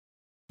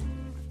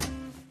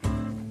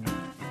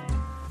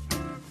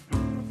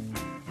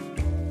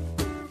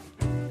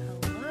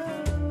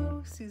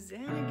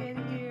Suzanne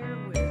again here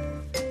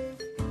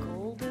with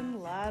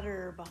Golden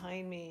Ladder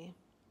behind me.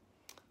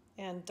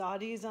 And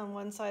Dottie's on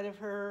one side of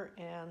her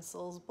and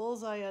Soul's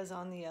Bullseye is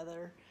on the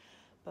other.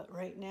 But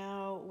right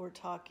now we're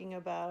talking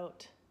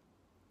about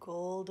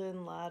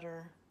Golden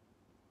Ladder.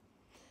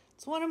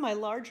 It's one of my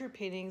larger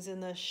paintings in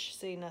the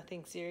Say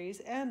Nothing series.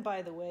 And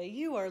by the way,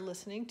 you are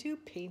listening to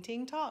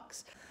Painting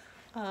Talks.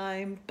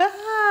 I'm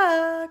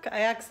back!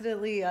 I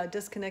accidentally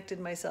disconnected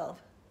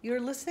myself. You're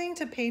listening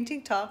to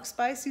Painting Talks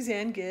by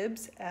Suzanne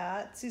Gibbs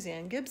at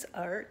Suzanne Gibbs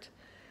Art.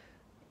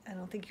 I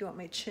don't think you want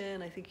my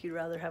chin. I think you'd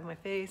rather have my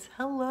face.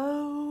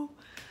 Hello!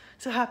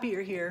 So happy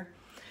you're here.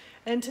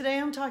 And today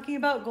I'm talking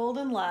about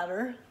Golden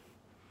Ladder.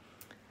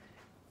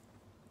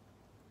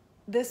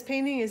 This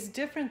painting is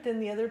different than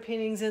the other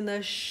paintings in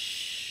the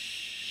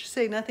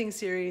Say Nothing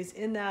series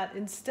in that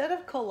instead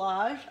of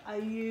collage, I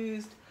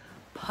used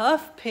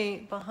puff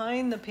paint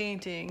behind the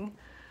painting.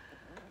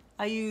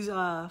 I use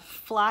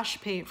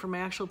flash paint for my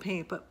actual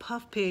paint, but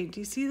puff paint,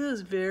 do you see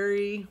those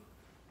you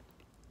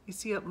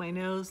see up my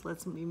nose?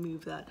 Let me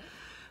move that.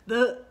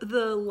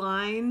 The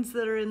lines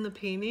that are in the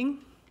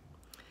painting,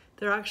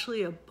 they're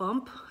actually a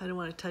bump. I don't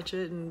want to touch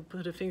it and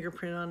put a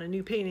fingerprint on a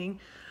new painting.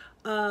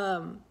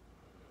 And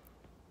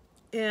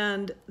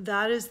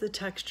that is the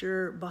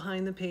texture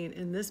behind the paint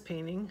in this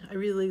painting. I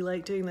really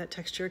like doing that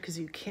texture because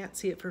you can't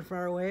see it from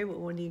far away, but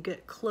when you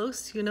get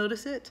close, you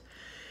notice it.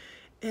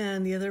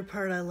 And the other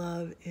part I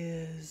love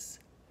is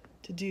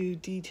to do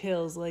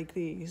details like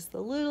these,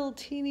 the little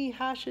teeny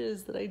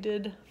hashes that I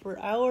did for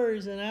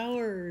hours and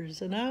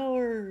hours and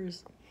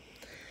hours.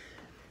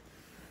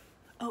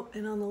 Oh,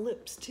 and on the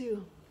lips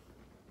too.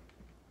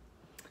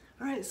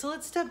 All right, so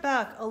let's step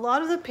back. A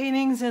lot of the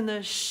paintings in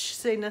the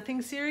Say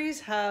Nothing series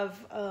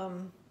have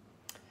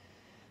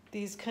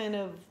these kind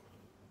of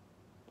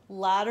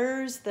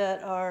ladders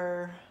that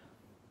are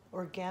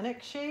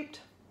organic shaped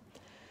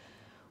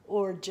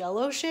or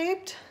jello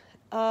shaped.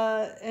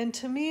 And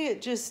to me,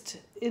 it just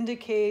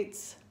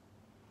indicates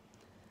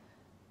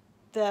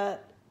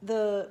that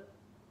the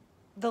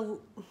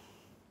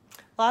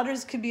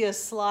ladders could be a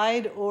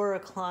slide or a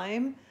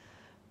climb,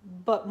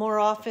 but more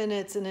often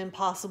it's an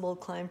impossible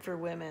climb for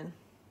women.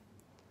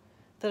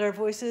 That our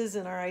voices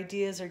and our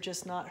ideas are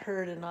just not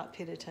heard and not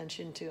paid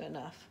attention to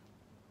enough.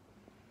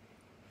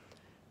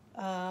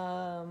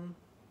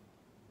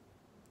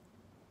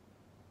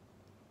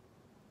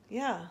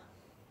 Yeah.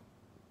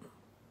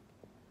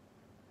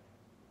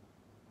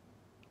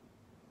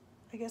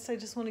 I guess I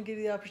just want to give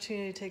you the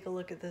opportunity to take a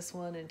look at this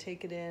one and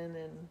take it in,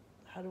 and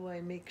how do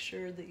I make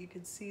sure that you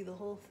can see the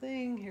whole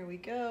thing? Here we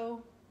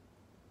go.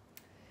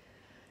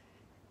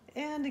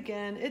 And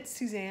again, it's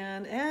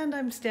Suzanne, and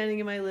I'm standing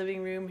in my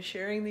living room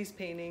sharing these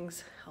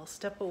paintings. I'll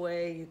step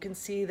away. You can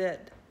see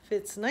that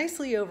fits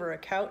nicely over a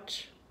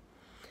couch.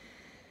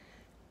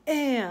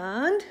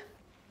 And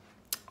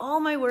all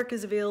my work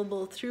is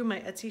available through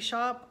my Etsy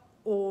shop,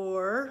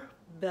 or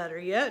better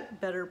yet,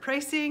 better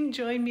pricing.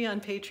 Join me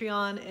on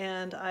Patreon,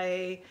 and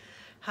I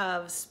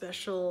have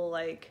special,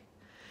 like,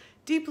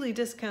 deeply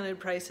discounted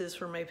prices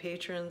for my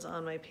patrons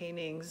on my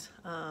paintings.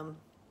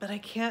 But I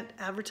can't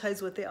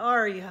advertise what they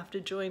are. You have to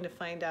join to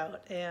find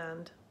out,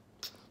 and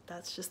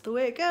that's just the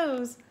way it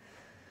goes.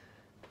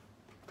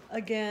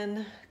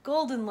 Again,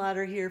 Golden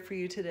Ladder here for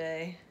you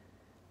today.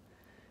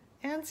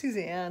 And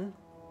Suzanne,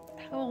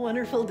 have a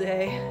wonderful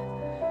day.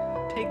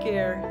 Take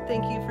care.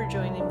 Thank you for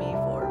joining me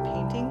for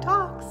Painting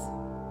Talks.